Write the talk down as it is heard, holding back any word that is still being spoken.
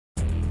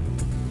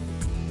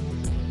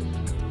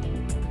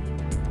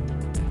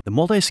The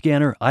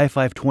MultiScanner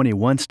i520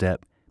 OneStep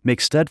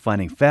makes stud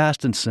finding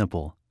fast and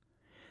simple.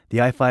 The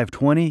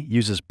i520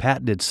 uses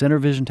patented center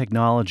vision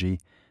technology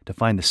to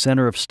find the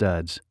center of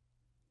studs.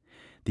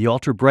 The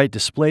ultra-bright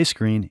display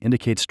screen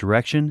indicates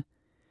direction,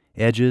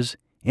 edges,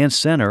 and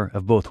center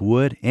of both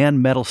wood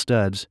and metal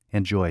studs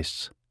and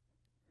joists.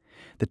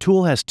 The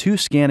tool has two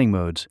scanning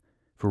modes,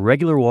 for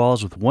regular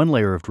walls with one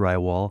layer of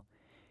drywall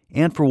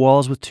and for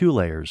walls with two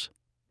layers.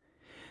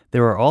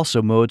 There are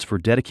also modes for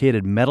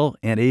dedicated metal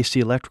and AC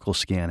electrical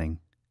scanning.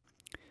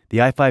 The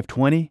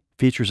i520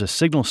 features a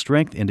signal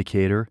strength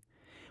indicator,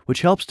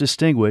 which helps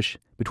distinguish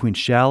between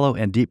shallow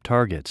and deep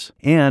targets,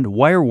 and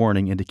wire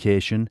warning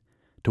indication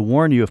to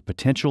warn you of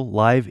potential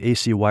live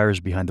AC wires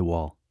behind the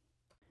wall.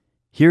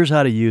 Here's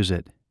how to use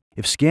it.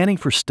 If scanning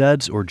for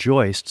studs or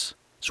joists,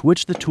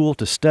 switch the tool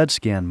to stud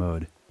scan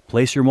mode.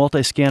 Place your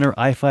MultiScanner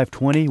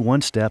i520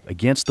 OneStep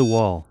against the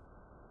wall.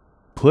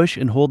 Push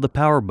and hold the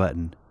power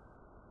button.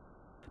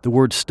 The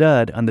word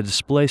stud on the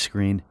display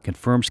screen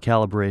confirms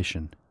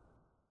calibration.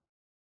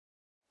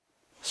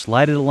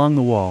 Slide it along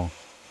the wall.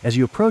 As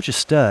you approach a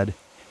stud,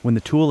 when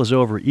the tool is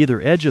over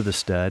either edge of the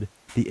stud,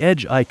 the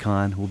edge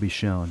icon will be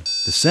shown.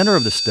 The center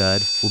of the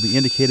stud will be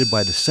indicated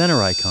by the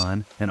center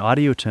icon, an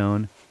audio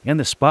tone, and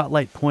the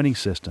SpotLite pointing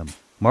system.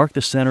 Mark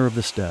the center of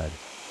the stud.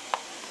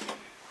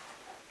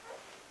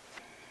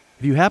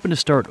 If you happen to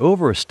start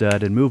over a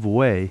stud and move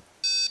away,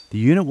 the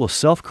unit will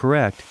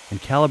self-correct and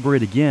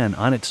calibrate again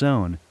on its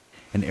own.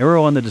 An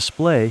arrow on the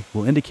display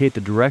will indicate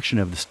the direction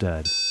of the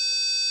stud.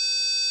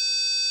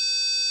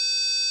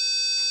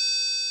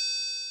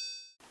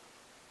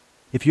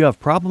 If you have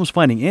problems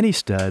finding any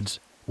studs,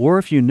 or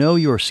if you know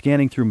you are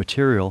scanning through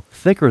material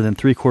thicker than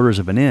 3/4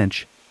 of an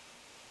inch,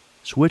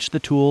 switch the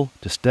tool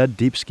to stud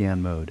deep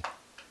scan mode.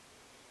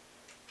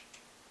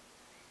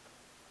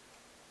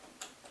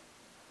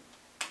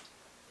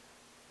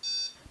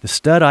 The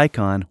stud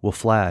icon will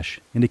flash,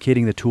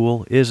 indicating the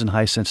tool is in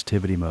high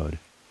sensitivity mode.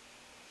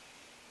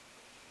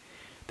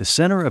 The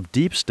center of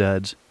deep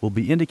studs will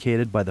be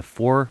indicated by the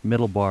 4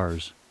 middle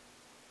bars.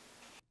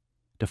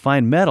 To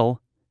find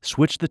metal,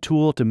 switch the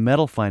tool to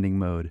metal finding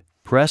mode.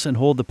 Press and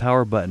hold the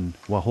power button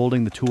while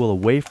holding the tool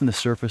away from the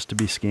surface to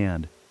be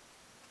scanned.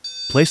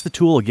 Place the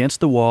tool against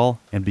the wall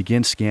and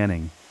begin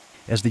scanning.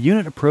 As the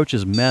unit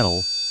approaches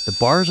metal, the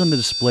bars on the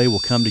display will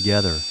come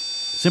together.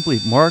 Simply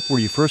mark where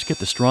you first get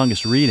the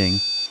strongest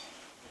reading,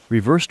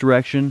 reverse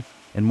direction,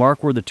 and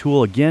mark where the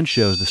tool again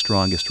shows the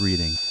strongest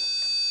reading.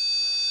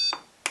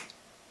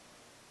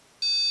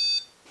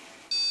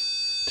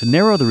 To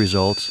narrow the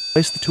results,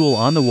 place the tool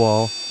on the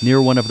wall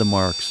near one of the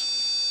marks.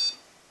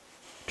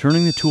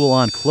 Turning the tool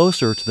on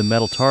closer to the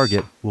metal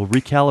target will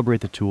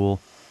recalibrate the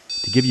tool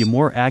to give you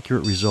more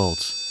accurate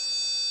results.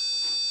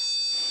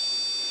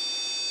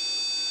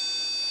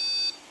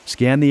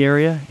 Scan the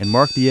area and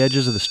mark the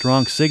edges of the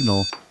strong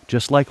signal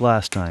just like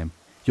last time.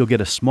 You'll get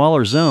a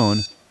smaller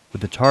zone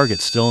with the target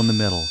still in the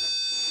middle.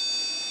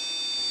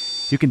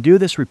 You can do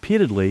this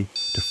repeatedly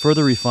to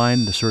further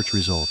refine the search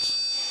results.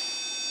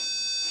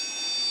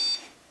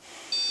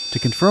 To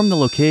confirm the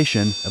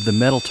location of the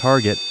metal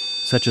target,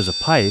 such as a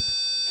pipe,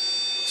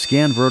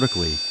 scan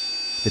vertically.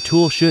 The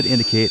tool should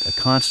indicate a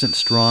constant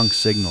strong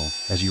signal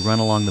as you run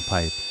along the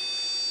pipe.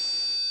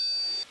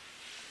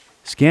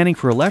 Scanning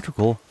for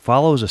electrical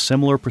follows a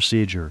similar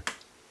procedure.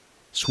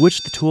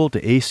 Switch the tool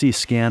to AC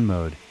scan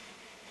mode.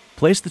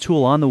 Place the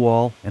tool on the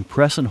wall and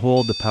press and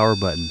hold the power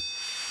button.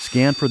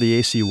 Scan for the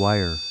AC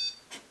wire.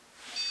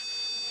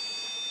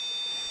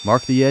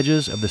 Mark the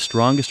edges of the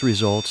strongest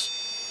results.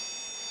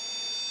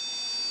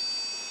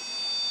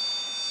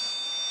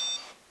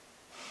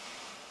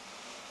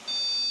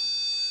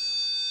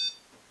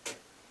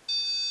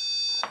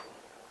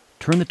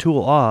 Turn the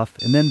tool off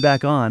and then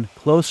back on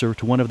closer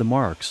to one of the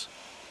marks,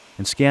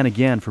 and scan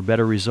again for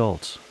better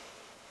results.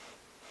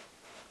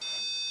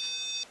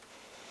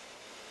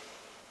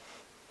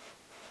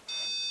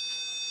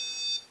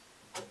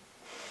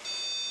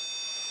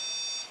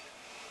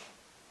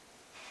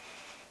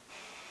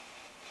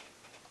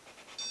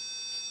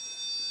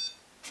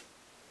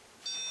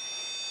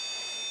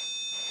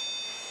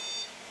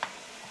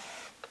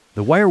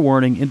 The wire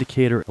warning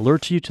indicator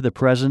alerts you to the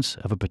presence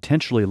of a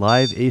potentially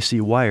live AC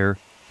wire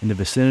in the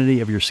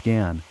vicinity of your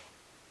scan.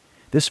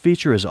 This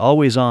feature is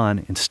always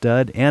on in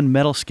stud and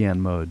metal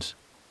scan modes.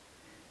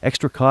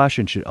 Extra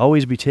caution should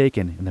always be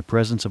taken in the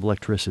presence of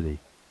electricity.